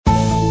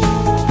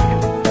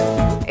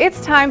It's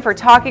time for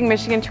Talking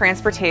Michigan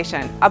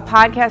Transportation, a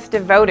podcast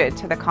devoted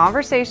to the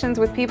conversations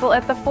with people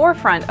at the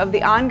forefront of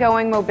the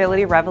ongoing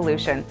mobility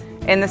revolution.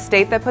 In the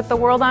state that put the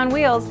world on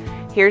wheels,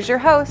 here's your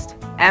host,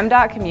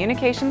 MDOT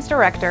Communications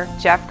Director,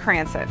 Jeff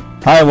Cranson.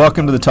 Hi,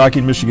 welcome to the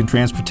Talking Michigan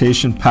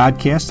Transportation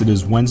podcast. It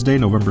is Wednesday,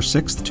 November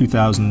 6th,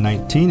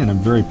 2019, and I'm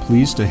very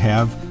pleased to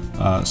have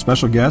a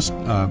special guest,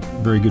 a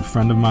very good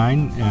friend of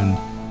mine and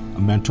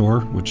a mentor,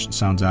 which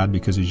sounds odd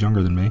because he's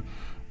younger than me.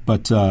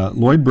 But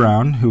Lloyd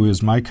Brown, who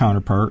is my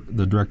counterpart,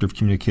 the Director of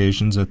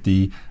Communications at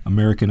the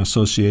American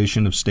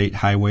Association of State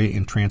Highway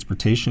and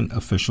Transportation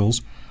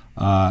Officials,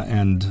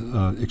 and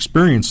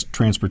experienced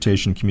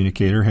transportation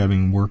communicator,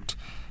 having worked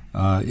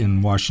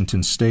in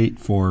Washington State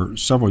for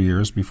several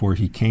years before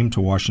he came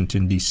to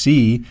Washington,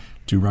 D.C.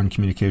 to run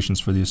communications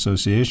for the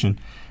association.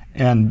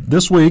 And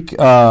this week,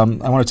 I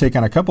want to take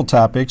on a couple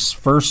topics.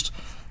 First,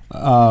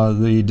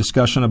 the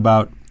discussion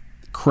about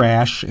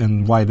crash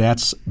and why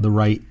that's the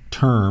right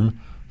term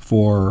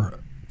for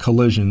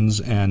collisions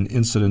and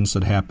incidents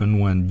that happen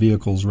when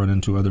vehicles run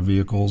into other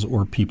vehicles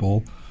or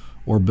people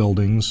or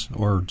buildings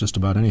or just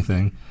about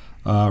anything,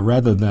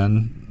 rather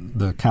than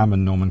the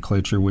common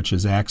nomenclature, which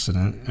is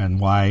accident, and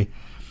why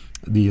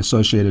the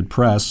Associated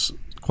Press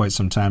quite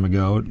some time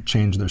ago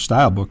changed their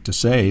style book to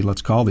say,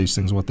 let's call these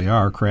things what they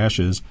are,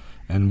 crashes,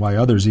 and why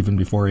others, even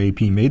before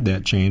AP made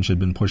that change, had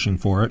been pushing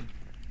for it.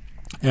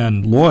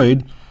 And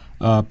Lloyd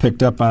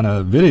picked up on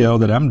a video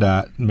that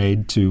MDOT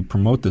made to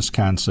promote this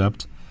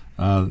concept.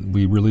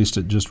 We released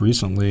it just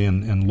recently,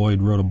 and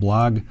Lloyd wrote a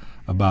blog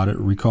about it,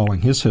 recalling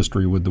his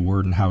history with the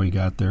word and how he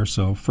got there.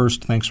 So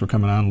first, thanks for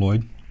coming on,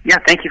 Lloyd. Yeah,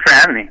 thank you for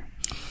having me.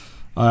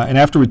 And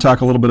after we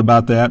talk a little bit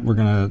about that, we're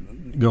going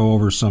to go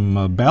over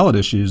some ballot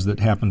issues that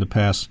happened to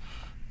pass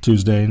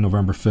Tuesday,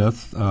 November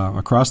 5th,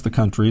 across the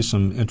country,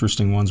 some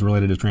interesting ones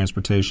related to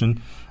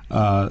transportation,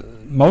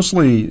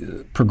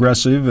 mostly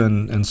progressive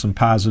and some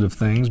positive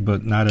things,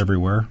 but not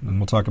everywhere, and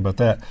we'll talk about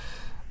that.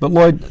 But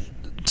Lloyd,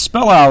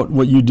 spell out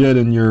what you did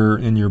in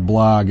your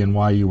blog and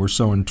why you were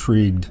so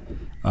intrigued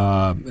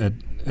at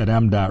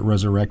MDOT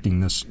resurrecting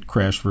this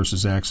crash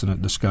versus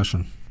accident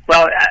discussion.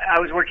 Well, I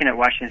was working at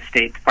Washington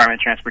State Department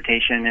of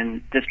Transportation,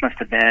 and this must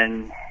have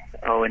been,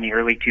 in the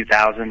early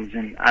 2000s,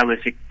 and I was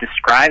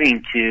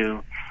describing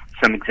to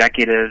some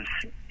executives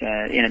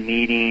in a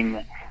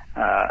meeting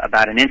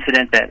about an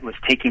incident that was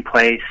taking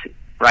place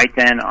right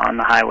then on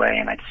the highway,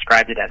 and I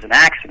described it as an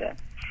accident.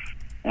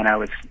 And I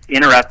was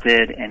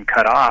interrupted and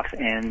cut off,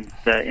 and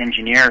the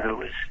engineer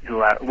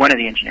one of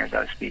the engineers I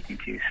was speaking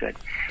to said,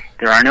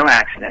 "There are no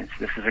accidents.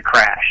 This is a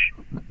crash."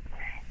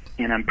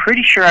 And I'm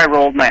pretty sure I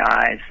rolled my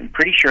eyes. I'm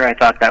pretty sure I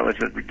thought that was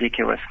a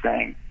ridiculous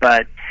thing.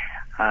 But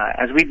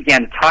as we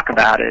began to talk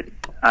about it,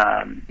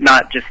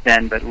 not just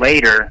then but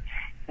later,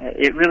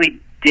 it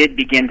really did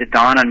begin to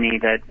dawn on me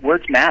that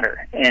words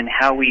matter, and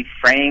how we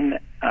frame,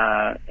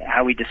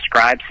 how we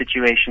describe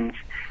situations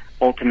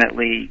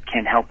ultimately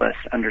can help us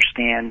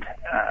understand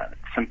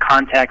some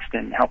context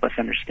and help us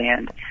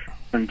understand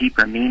some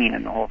deeper meaning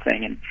in the whole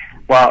thing. And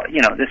while,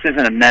 this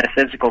isn't a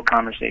metaphysical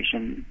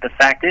conversation, the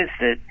fact is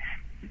that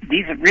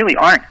these really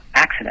aren't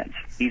accidents.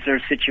 These are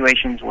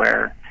situations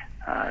where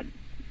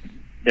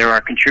there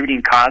are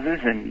contributing causes,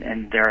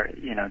 and there,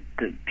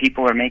 the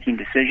people are making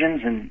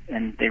decisions,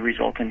 and they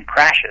result in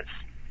crashes.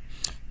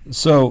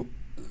 So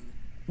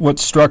what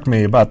struck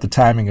me about the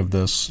timing of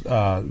this,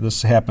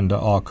 this happened to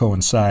all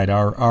coincide,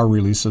 our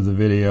release of the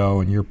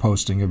video and your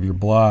posting of your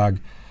blog,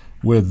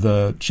 with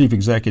the chief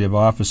executive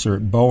officer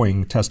at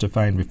Boeing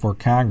testifying before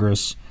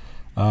Congress,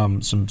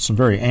 some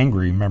very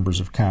angry members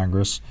of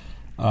Congress,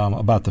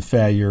 about the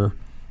failure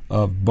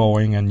of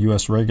Boeing and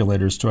U.S.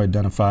 regulators to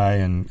identify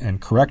and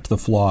correct the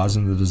flaws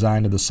in the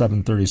design of the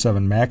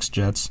 737 MAX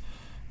jets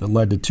that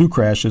led to two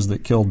crashes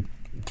that killed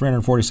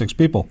 346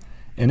 people.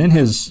 And in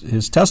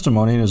his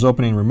testimony, in his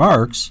opening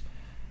remarks,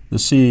 the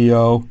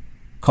CEO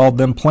called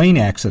them plane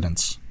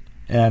accidents.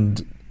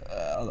 And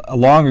a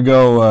long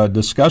ago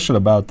discussion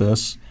about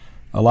this,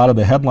 a lot of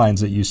the headlines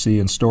that you see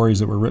and stories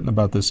that were written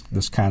about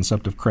this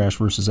concept of crash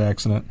versus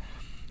accident,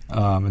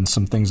 and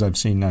some things I've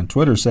seen on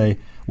Twitter say,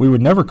 we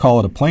would never call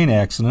it a plane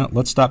accident,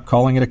 let's stop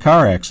calling it a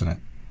car accident.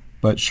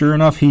 But sure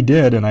enough, he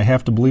did, and I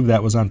have to believe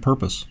that was on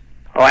purpose.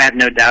 Oh, I have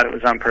no doubt it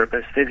was on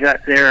purpose.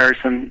 There are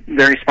some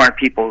very smart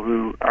people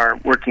who are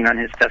working on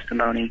his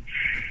testimony,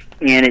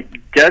 and it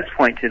does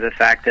point to the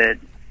fact that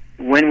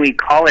when we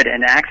call it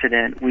an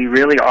accident, we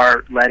really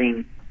are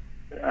letting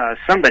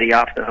somebody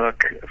off the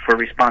hook for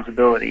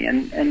responsibility.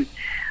 And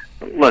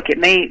look, it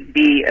may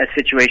be a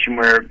situation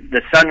where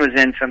the sun was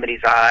in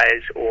somebody's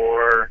eyes,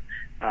 or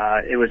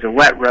it was a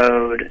wet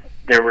road,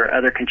 there were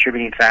other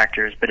contributing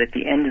factors, but at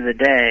the end of the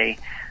day,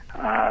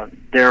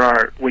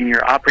 when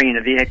you're operating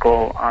a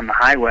vehicle on the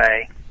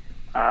highway,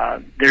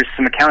 there's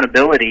some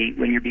accountability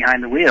when you're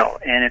behind the wheel.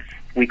 And if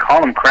we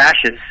call them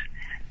crashes,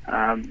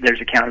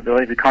 there's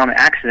accountability. If we call them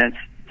accidents,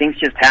 things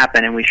just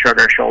happen and we shrug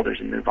our shoulders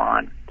and move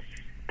on.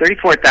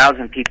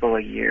 34,000 people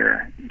a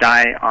year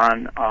die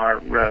on our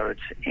roads,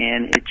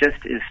 and it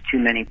just is too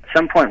many. At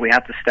some point we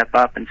have to step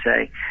up and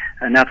say,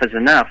 enough is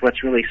enough.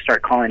 Let's really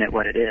start calling it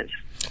what it is.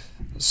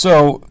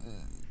 So,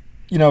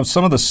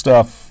 some of the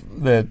stuff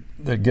that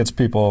gets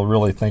people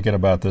really thinking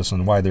about this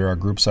and why there are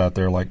groups out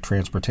there like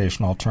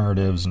Transportation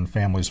Alternatives and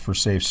Families for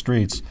Safe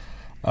Streets,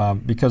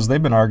 because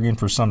they've been arguing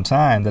for some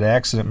time that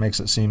accident makes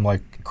it seem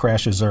like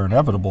crashes are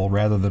inevitable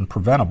rather than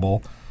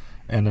preventable.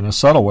 And in a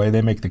subtle way,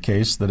 they make the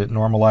case that it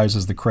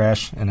normalizes the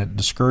crash and it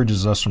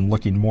discourages us from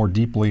looking more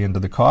deeply into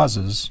the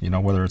causes,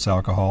 whether it's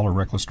alcohol or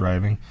reckless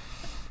driving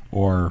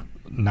or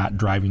not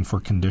driving for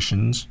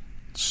conditions,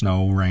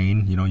 snow,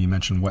 rain, you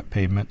mentioned wet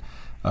pavement.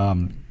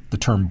 The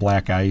term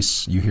black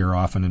ice you hear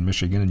often in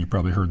Michigan, and you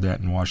probably heard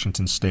that in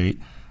Washington State.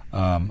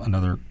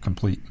 Another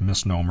complete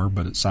misnomer,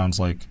 but it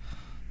sounds like,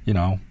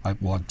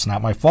 it's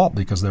not my fault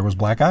because there was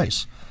black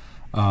ice.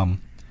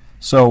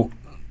 So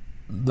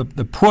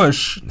the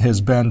push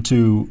has been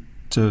to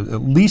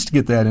at least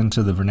get that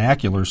into the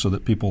vernacular so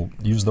that people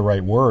use the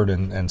right word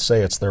and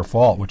say it's their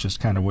fault, which is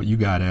kind of what you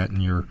got at in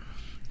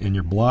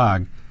your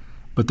blog.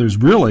 But there's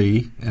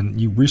really, and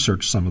you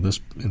researched some of this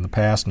in the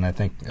past, and I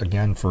think,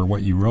 again, for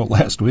what you wrote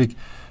last week,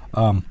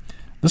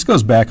 this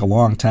goes back a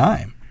long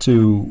time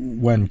to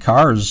when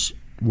cars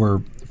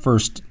were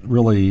first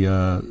really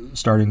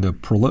starting to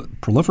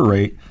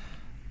proliferate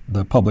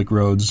the public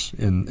roads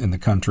in the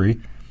country.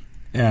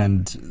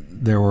 And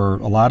there were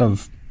a lot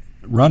of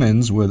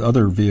run-ins with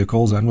other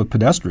vehicles and with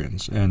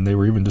pedestrians, and they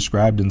were even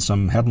described in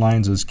some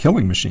headlines as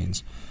killing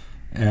machines.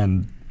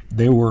 And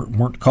they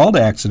weren't called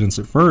accidents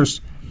at first,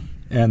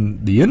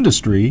 and the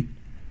industry,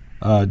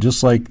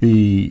 just like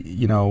the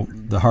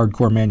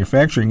hardcore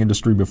manufacturing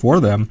industry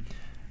before them,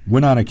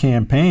 went on a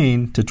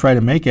campaign to try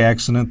to make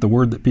accident the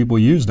word that people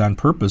used on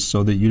purpose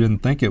so that you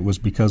didn't think it was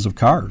because of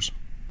cars.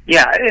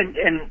 Yeah,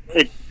 and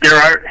there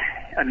are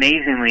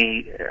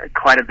amazingly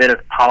quite a bit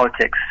of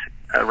politics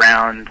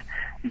around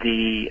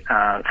the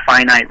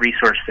finite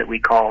resource that we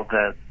call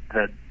the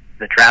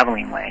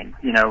traveling lane.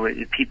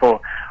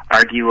 People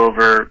argue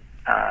over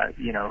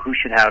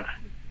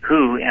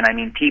who, and I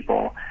mean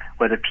people,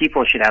 whether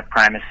people should have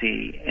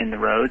primacy in the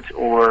roads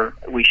or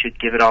we should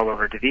give it all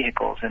over to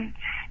vehicles. And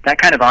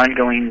that kind of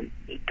ongoing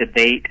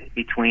debate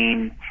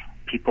between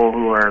people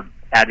who are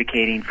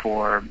advocating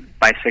for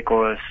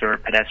bicyclists or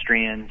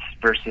pedestrians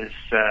versus,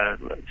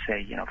 let's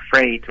say,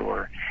 freight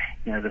or,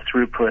 the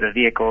throughput of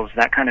vehicles,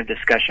 that kind of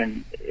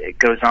discussion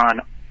goes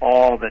on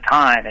all the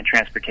time in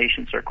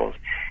transportation circles.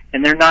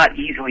 And they're not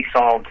easily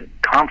solved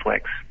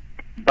conflicts,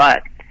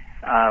 but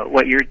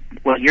what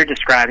you're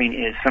describing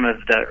is some of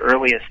the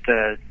earliest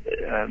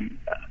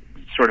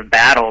sort of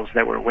battles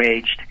that were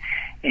waged,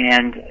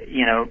 and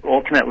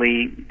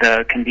ultimately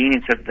the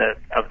convenience of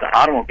the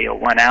automobile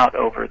won out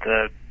over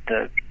the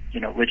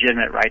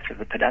legitimate rights of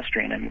the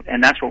pedestrian,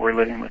 and that's what we're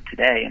living with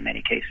today in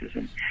many cases,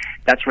 and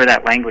that's where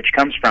that language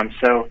comes from.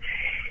 So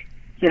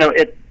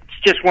it's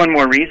just one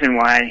more reason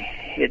why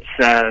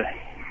it's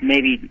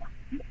maybe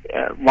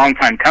a long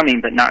time coming,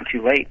 but not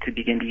too late to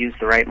begin to use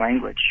the right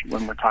language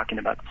when we're talking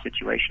about the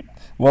situation.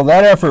 Well,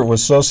 that effort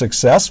was so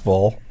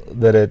successful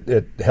that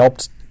it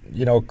helped,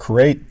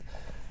 create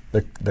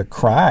the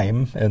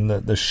crime and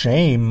the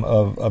shame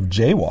of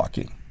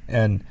jaywalking.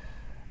 And,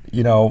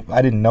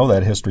 I didn't know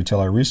that history till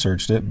I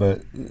researched it,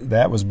 but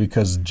that was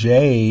because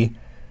jay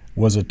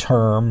was a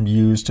term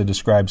used to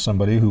describe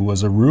somebody who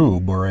was a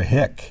rube or a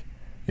hick.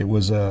 It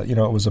was a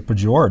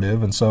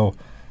pejorative, and so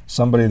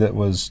somebody that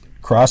was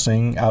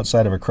crossing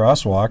outside of a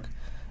crosswalk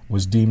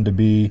was deemed to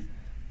be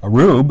a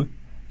rube,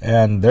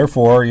 and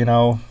therefore,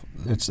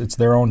 it's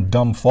their own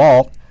dumb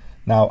fault.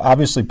 Now,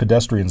 obviously,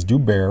 pedestrians do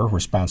bear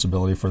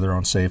responsibility for their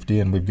own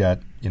safety, and we've got,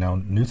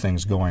 new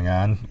things going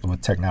on with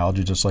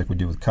technology, just like we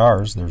do with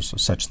cars. There's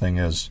such thing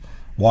as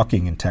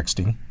walking and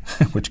texting,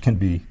 which can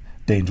be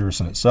dangerous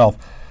in itself.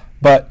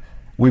 But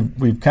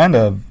we've kind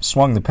of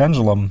swung the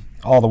pendulum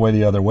all the way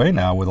the other way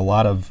now, with a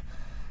lot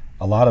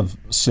of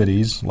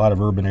cities, a lot of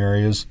urban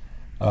areas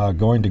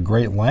going to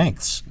great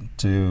lengths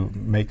to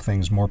make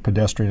things more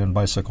pedestrian and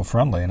bicycle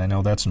friendly. And I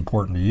know that's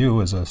important to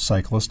you as a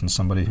cyclist and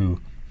somebody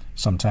who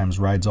sometimes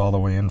rides all the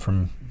way in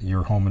from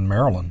your home in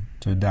Maryland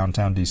to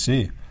downtown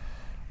D.C.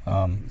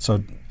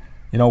 So,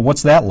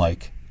 what's that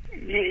like?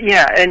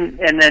 Yeah, and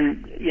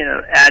then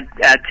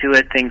add to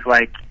it things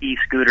like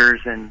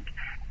e-scooters and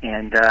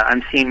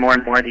I'm seeing more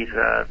and more of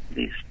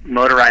these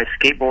motorized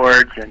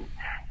skateboards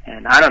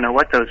and I don't know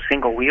what those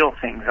single wheel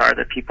things are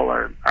that people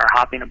are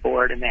hopping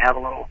aboard, and they have a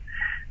little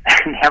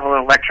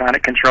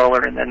electronic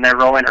controller, and then they're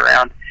rolling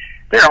around.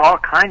 There are all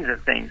kinds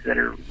of things that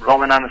are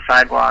rolling on the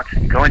sidewalks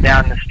and going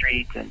down the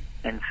street,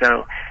 and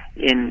so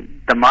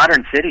in the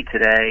modern city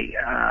today,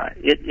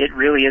 it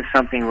really is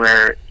something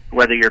where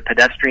whether you're a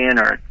pedestrian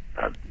or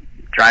a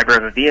driver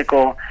of a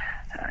vehicle,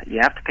 you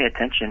have to pay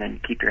attention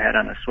and keep your head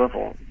on a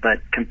swivel.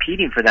 But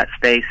competing for that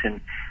space and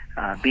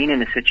being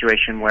in a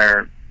situation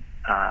where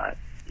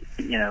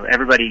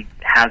everybody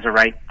has a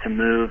right to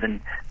move, and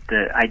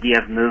the idea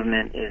of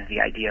movement is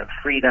the idea of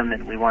freedom,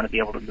 and we want to be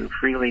able to move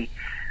freely.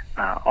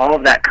 All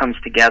of that comes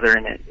together,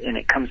 and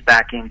it comes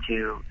back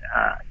into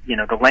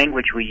the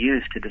language we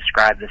use to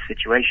describe the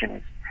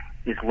situation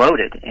is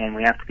loaded, and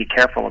we have to be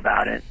careful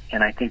about it.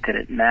 And I think that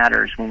it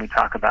matters when we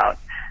talk about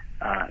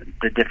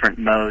the different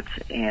modes,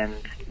 and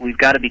we've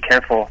got to be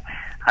careful.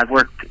 I've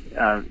worked,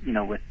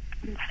 with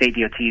state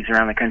DOTs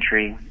around the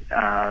country,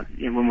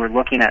 when we're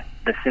looking at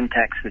the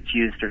syntax that's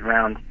used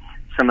around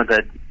some of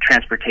the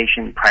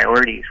transportation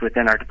priorities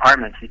within our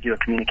departments, to do a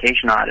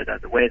communication audit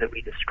of the way that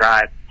we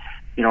describe,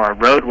 our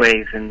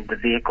roadways and the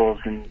vehicles,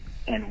 and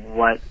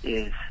what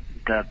is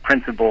the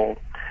principal,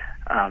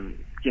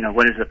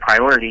 what is the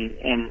priority.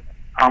 And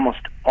almost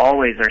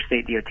always our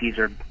state DOTs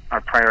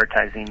are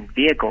prioritizing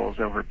vehicles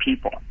over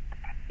people.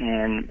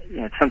 And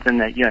it's something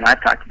that you and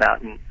I've talked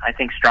about, and I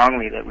think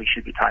strongly that we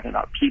should be talking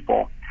about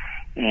people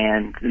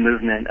and the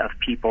movement of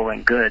people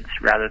and goods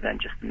rather than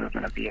just the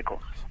movement of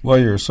vehicles. Well,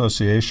 your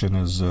association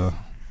is,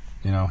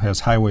 has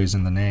highways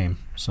in the name,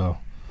 so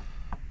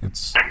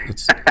it's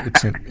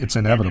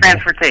inevitable.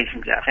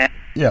 Transportation, Jeff.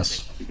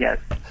 Yes. Yes.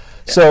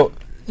 So,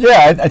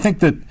 I think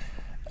that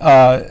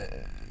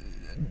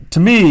to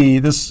me,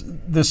 this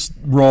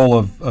role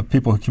of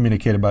people who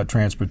communicate about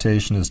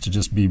transportation is to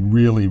just be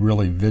really,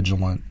 really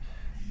vigilant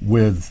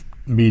with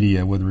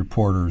media, with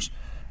reporters,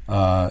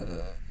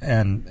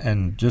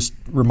 and just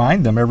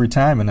remind them every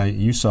time. And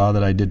you saw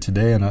that I did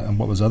today, and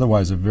what was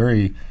otherwise a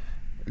very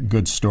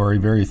good story,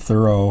 very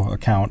thorough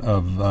account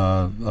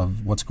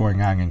of what's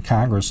going on in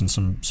Congress, and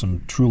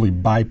some truly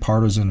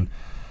bipartisan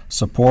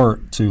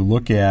support to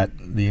look at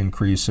the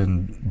increase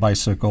in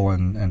bicycle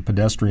and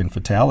pedestrian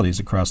fatalities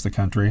across the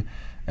country.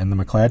 And the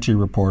McClatchy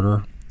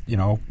reporter,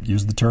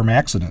 used the term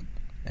accident.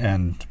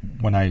 And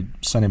when I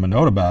sent him a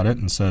note about it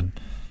and said,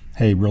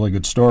 hey, really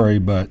good story,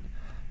 but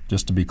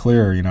just to be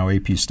clear,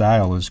 AP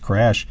style is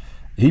crash,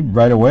 he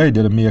right away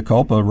did a mea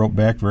culpa, wrote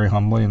back very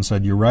humbly and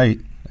said, you're right,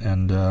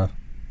 and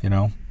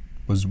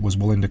was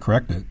willing to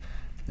correct it.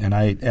 And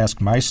I ask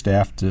my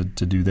staff to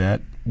do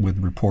that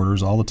with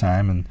reporters all the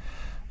time, and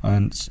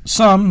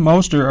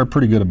most are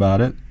pretty good about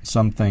it.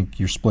 Some think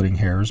you're splitting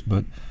hairs,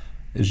 but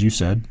as you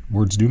said,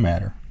 words do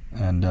matter.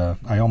 And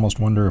I almost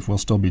wonder if we'll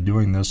still be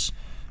doing this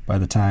by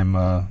the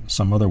time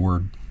some other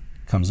word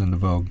comes into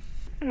vogue.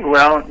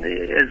 Well,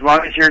 as long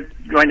as you're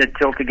going to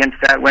tilt against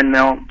that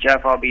windmill,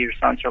 Jeff, I'll be your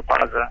Sancho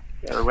Panza,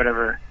 or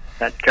whatever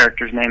that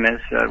character's name is.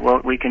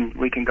 We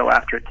can go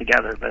after it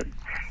together. But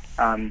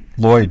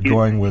Lloyd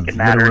going with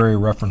literary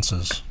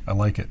references. I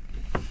like it.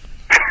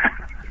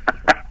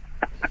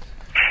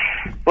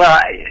 Well,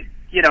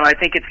 I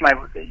think it's my,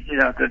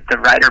 the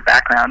writer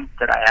background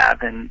that I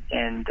have, and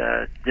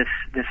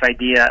this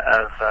idea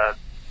of,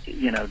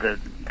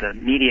 the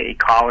media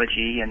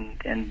ecology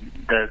and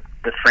the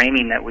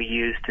framing that we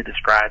use to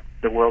describe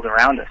the world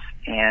around us.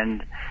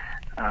 And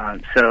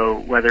so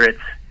whether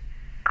it's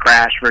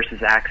crash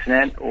versus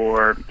accident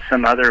or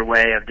some other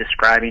way of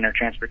describing our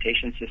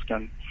transportation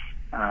system,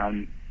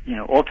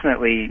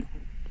 ultimately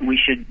we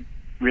should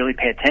really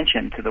pay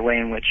attention to the way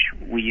in which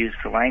we use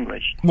the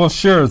language. Well,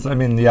 sure. I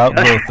mean, the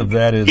outgrowth of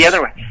that is the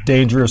other way.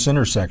 Dangerous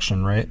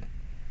intersection, right?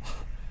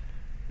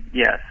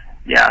 Yes.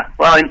 Yeah.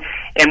 Well,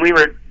 and we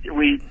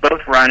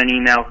both were on an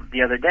email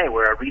the other day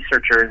where a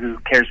researcher who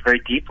cares very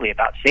deeply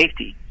about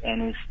safety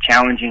and is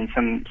challenging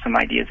some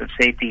ideas of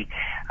safety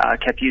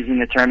kept using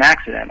the term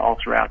accident all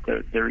throughout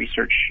the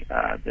research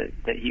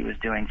that he was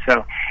doing.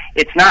 So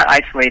it's not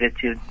isolated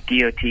to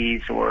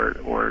DOTs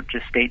or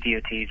just state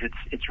DOTs.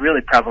 It's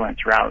really prevalent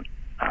throughout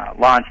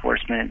law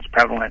enforcement. It's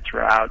prevalent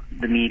throughout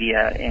the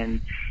media,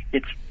 and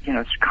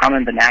it's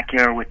common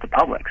vernacular with the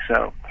public.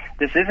 So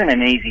this isn't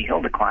an easy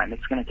hill to climb.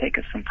 It's going to take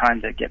us some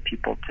time to get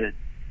people to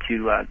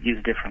use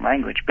a different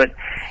language. But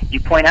you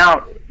point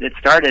out it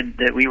started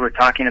that we were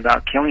talking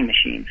about killing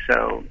machines.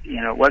 So,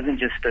 it wasn't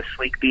just a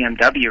sleek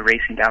BMW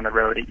racing down the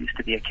road. It used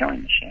to be a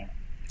killing machine.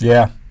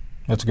 Yeah,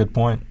 that's a good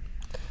point.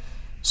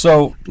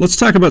 So let's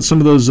talk about some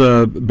of those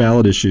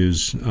ballot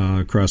issues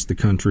across the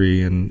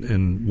country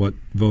and what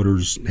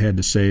voters had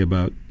to say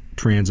about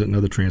transit and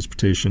other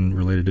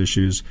transportation-related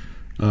issues.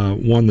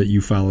 One that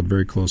you followed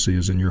very closely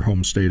is in your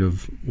home state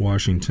of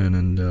Washington,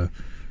 and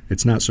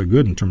it's not so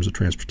good in terms of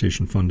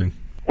transportation funding.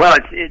 Well,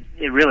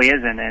 it really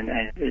isn't,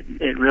 and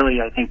it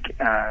really, I think,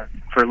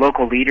 for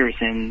local leaders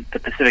in the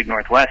Pacific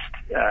Northwest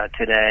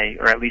today,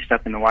 or at least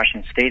up in the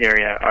Washington State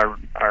area,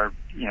 are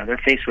they're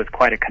faced with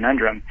quite a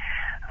conundrum.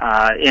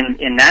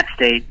 In that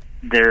state,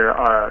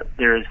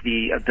 there is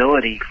the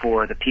ability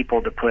for the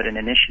people to put an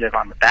initiative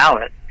on the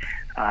ballot,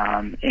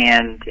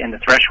 and the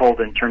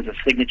threshold in terms of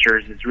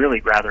signatures is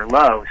really rather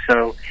low.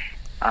 So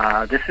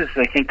this is,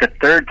 I think, the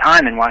third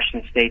time in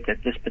Washington State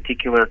that this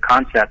particular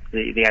concept,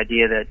 the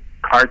idea that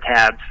car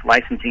tabs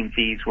licensing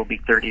fees will be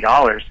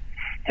 $30,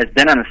 has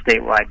been on a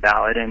statewide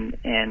ballot, and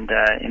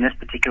in this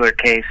particular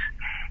case,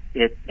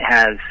 it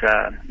has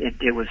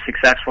it was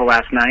successful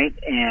last night,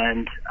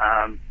 and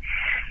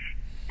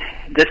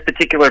this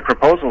particular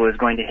proposal is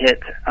going to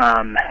hit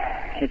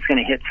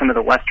some of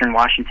the western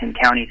Washington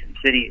counties and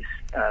cities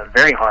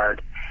very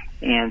hard,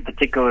 and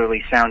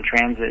particularly Sound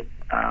Transit,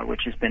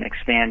 which has been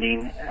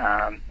expanding.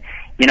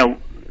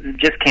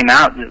 Just came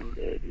out,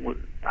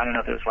 I don't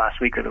know if it was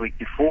last week or the week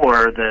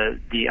before,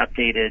 the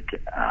updated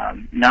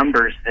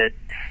numbers that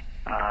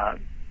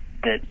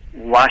that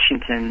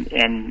Washington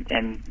and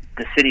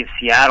the city of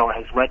Seattle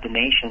has led the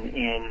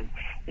nation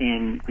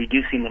in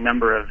reducing the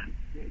number of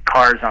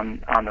cars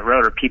on the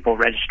road, or people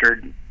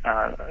registered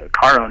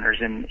car owners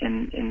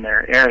in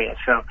their area.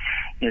 So,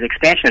 the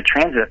expansion of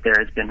transit up there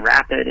has been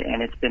rapid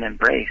and it's been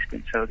embraced,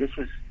 and so this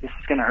is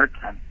going to hurt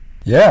them.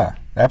 Yeah,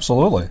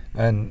 absolutely,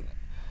 and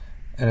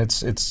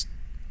it's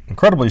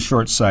incredibly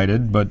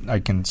short-sighted, but I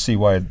can see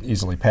why it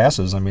easily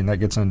passes. I mean, that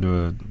gets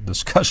into a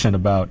discussion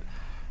about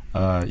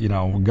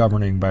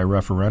governing by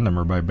referendum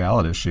or by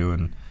ballot issue,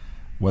 and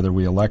whether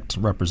we elect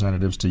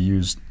representatives to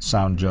use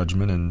sound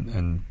judgment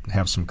and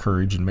have some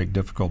courage and make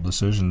difficult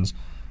decisions.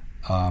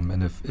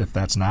 And if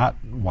that's not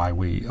why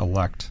we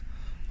elect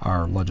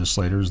our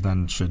legislators,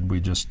 then should we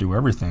just do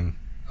everything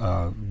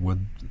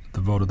with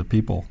the vote of the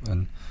people?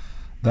 And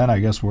then I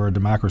guess we're a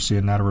democracy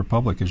and not a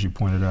republic, as you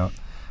pointed out.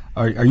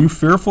 Are you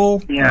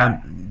fearful,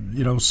 Yeah.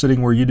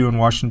 Sitting where you do in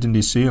Washington,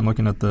 D.C. and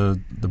looking at the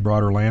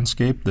broader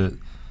landscape, that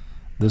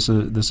this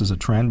is a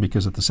trend?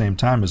 Because at the same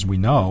time, as we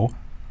know,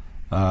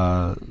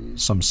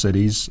 some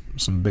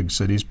big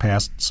cities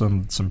passed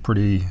some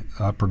pretty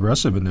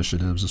progressive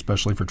initiatives,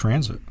 especially for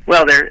transit.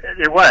 Well, there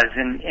was,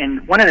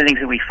 and one of the things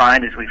that we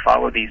find as we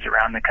follow these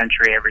around the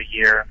country every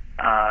year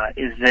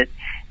is that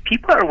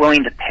people are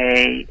willing to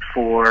pay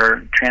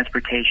for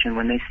transportation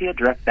when they see a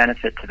direct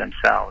benefit to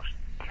themselves.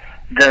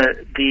 I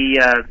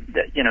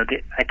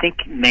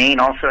think Maine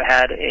also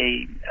had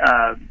a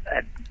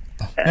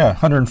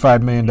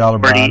 $105 million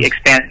bonds.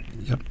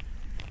 Yep.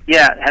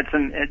 Yeah, had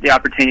the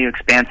opportunity to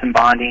expand some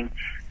bonding.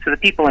 So the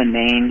people in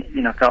Maine,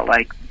 felt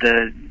like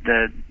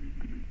the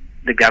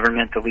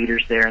government, the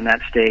leaders there in that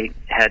state,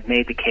 had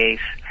made the case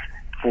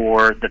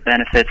for the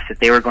benefits that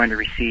they were going to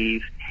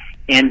receive.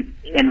 And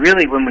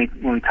really, when we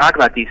talk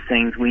about these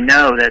things, we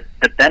know that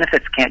the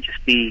benefits can't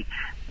just be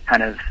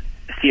kind of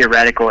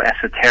theoretical,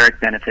 esoteric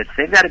benefits.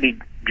 They've got to be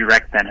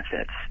direct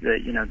benefits.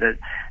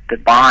 The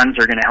bonds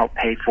are going to help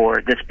pay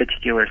for this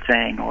particular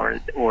thing,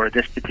 or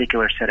this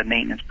particular set of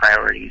maintenance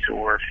priorities,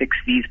 or fix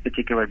these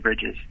particular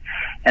bridges.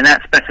 And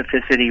that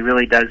specificity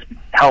really does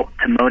help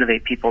to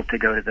motivate people to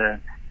go to the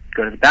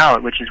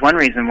ballot, which is one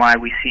reason why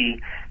we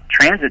see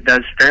transit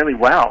does fairly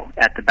well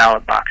at the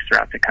ballot box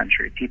throughout the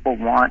country. People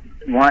want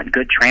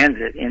good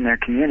transit in their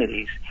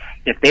communities.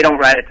 If they don't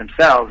ride it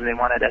themselves, they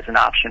want it as an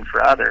option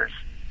for others.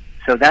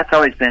 So that's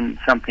always been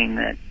something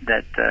that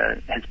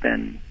has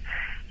been,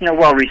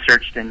 well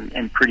researched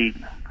and pretty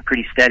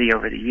steady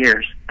over the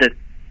years.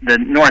 The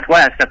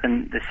Northwest, up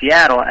in the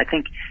Seattle, I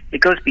think it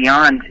goes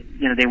beyond.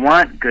 They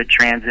want good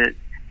transit,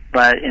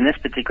 but in this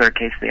particular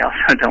case, they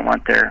also don't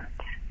want their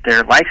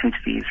license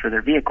fees for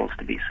their vehicles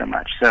to be so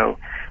much. So,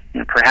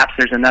 perhaps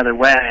there's another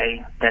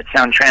way that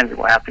Sound Transit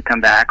will have to come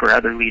back, or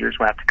other leaders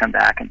will have to come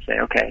back and say,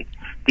 okay,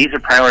 these are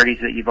priorities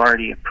that you've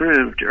already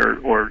approved,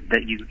 or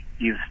that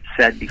you've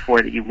said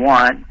before that you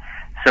want,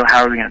 so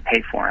how are we going to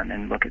pay for them,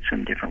 and look at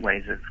some different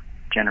ways of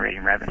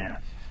generating revenue.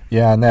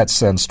 Yeah, in that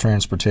sense,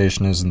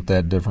 transportation isn't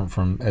that different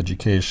from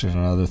education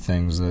and other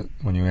things, that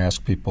when you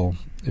ask people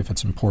if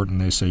it's important,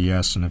 they say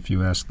yes, and if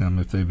you ask them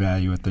if they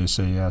value it, they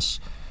say yes,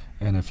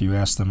 and if you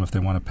ask them if they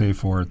want to pay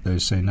for it, they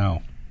say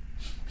no.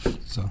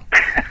 So,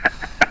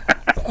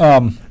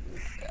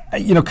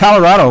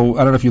 Colorado,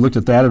 I don't know if you looked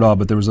at that at all,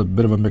 but there was a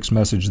bit of a mixed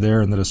message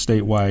there, in that a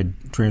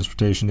statewide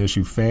transportation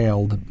issue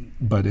failed.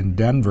 But in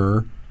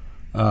Denver,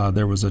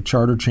 there was a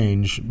charter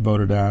change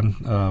voted on,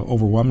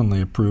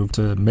 overwhelmingly approved,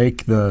 to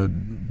make the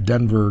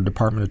Denver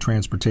Department of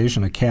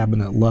Transportation a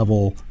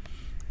cabinet-level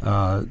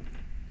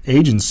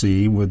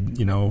agency with,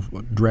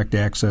 direct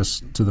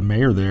access to the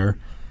mayor there.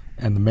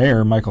 And the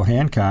mayor, Michael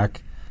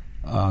Hancock,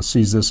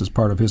 sees this as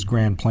part of his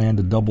grand plan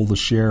to double the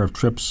share of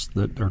trips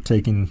that are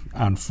taken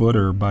on foot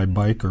or by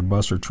bike or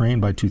bus or train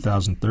by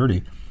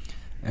 2030,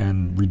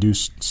 and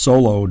reduce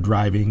solo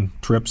driving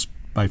trips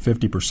by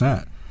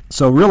 50%.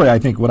 So really, I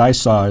think what I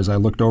saw as I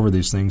looked over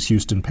these things,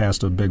 Houston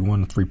passed a big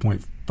one,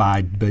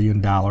 $3.5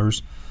 billion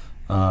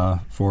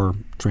for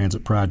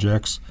transit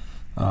projects.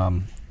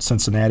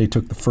 Cincinnati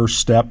took the first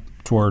step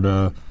toward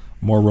a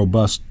more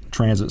robust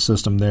transit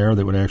system there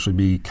that would actually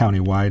be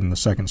countywide, and the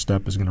second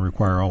step is going to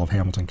require all of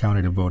Hamilton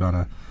County to vote on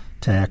a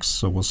tax,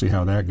 so we'll see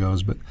how that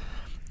goes. But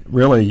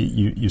really,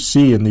 you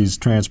see in these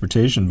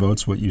transportation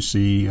votes what you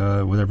see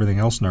with everything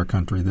else in our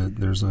country, that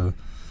there's a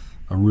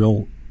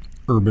real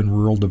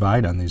urban-rural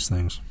divide on these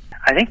things.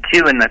 I think,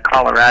 too, in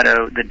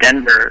the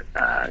Denver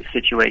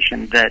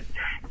situation, that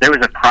there was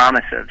a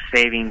promise of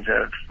savings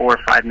of $4 or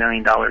 $5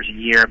 million a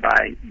year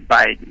by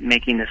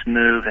making this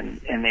move,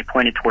 and they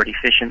pointed toward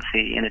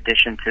efficiency in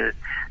addition to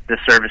the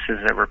services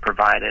that were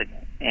provided.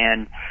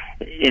 And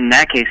in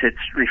that case, it's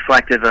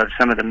reflective of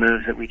some of the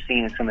moves that we've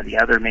seen in some of the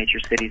other major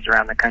cities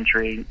around the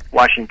country.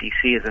 Washington,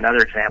 D.C. is another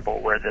example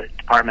where the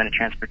Department of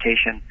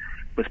Transportation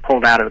was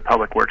pulled out of the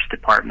Public Works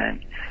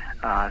Department,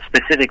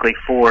 specifically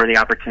for the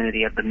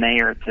opportunity of the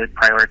mayor to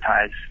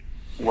prioritize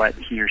what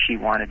he or she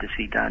wanted to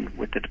see done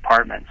with the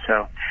department.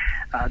 So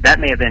that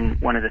may have been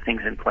one of the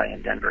things in play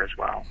in Denver as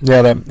well.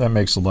 Yeah, that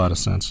makes a lot of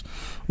sense.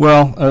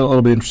 Well,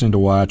 it'll be interesting to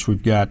watch.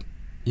 We've got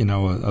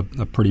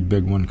a pretty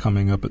big one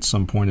coming up at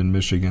some point in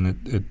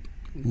Michigan.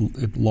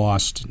 It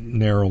lost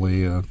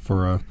narrowly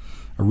for a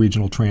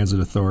regional transit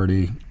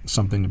authority,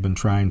 something they've been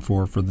trying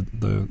for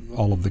the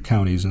all of the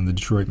counties in the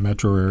Detroit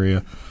metro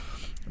area.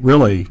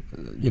 Really,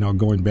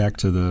 going back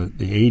to the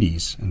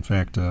 80s. In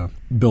fact,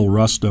 Bill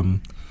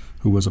Rustum,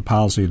 who was a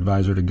policy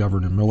advisor to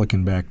Governor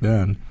Milliken back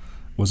then,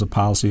 was a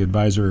policy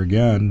advisor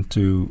again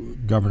to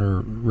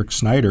Governor Rick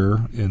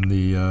Snyder in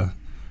the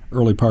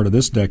early part of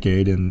this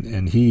decade,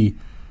 and he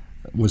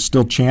was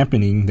still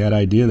championing that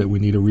idea that we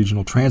need a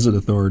regional transit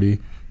authority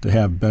to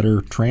have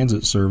better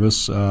transit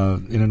service in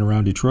and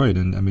around Detroit.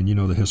 And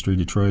the history of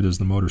Detroit is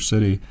the Motor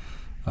City.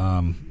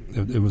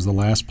 It was the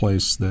last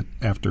place that,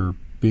 after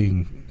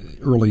being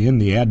early in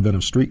the advent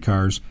of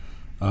streetcars,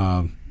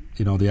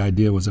 the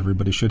idea was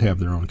everybody should have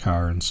their own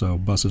car, and so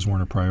buses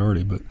weren't a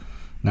priority. But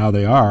now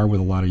they are, with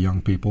a lot of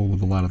young people,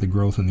 with a lot of the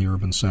growth in the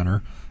urban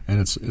center, and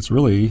it's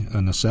really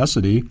a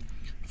necessity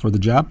for the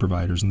job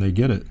providers, and they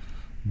get it.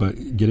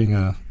 But getting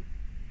a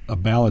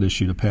ballot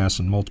issue to pass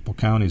in multiple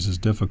counties is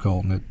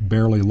difficult, and it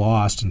barely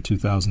lost in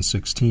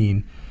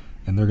 2016,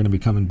 and they're going to be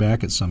coming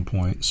back at some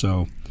point.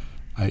 So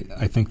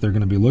I think they're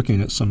going to be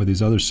looking at some of these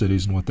other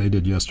cities and what they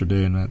did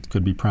yesterday, and that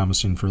could be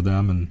promising for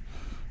them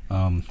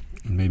and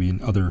maybe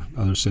in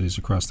other cities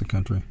across the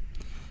country.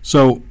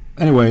 So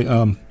anyway,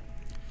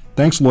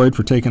 thanks, Lloyd,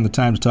 for taking the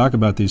time to talk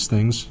about these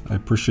things. I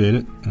appreciate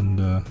it, and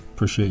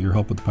appreciate your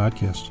help with the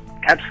podcast.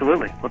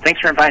 Absolutely. Well, thanks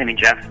for inviting me,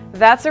 Jeff.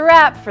 That's a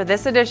wrap for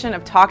this edition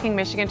of Talking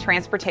Michigan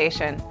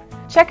Transportation.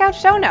 Check out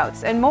show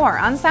notes and more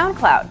on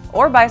SoundCloud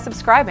or by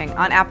subscribing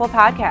on Apple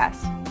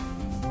Podcasts.